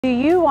Do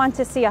you want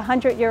to see a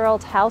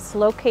 100-year-old house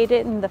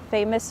located in the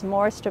famous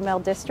Morris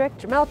Jamel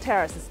district? Jamel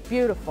Terrace is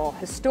beautiful,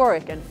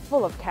 historic, and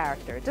full of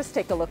character. Just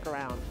take a look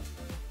around.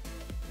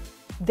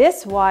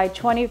 This wide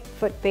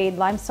 20-foot bayed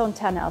limestone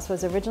townhouse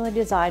was originally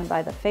designed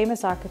by the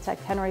famous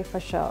architect Henry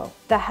Faucheux.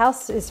 The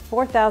house is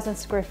 4,000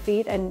 square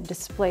feet and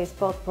displays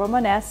both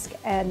Romanesque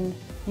and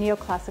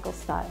neoclassical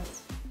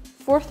styles.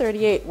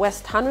 438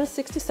 West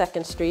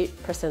 162nd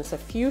Street presents a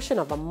fusion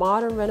of a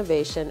modern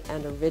renovation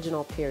and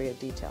original period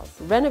details.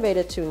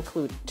 Renovated to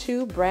include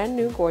 2 brand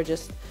new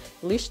gorgeous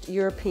lished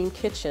European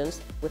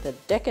kitchens with a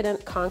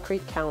decadent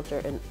concrete counter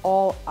and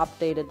all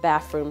updated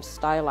bathrooms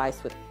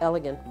stylized with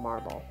elegant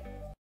marble.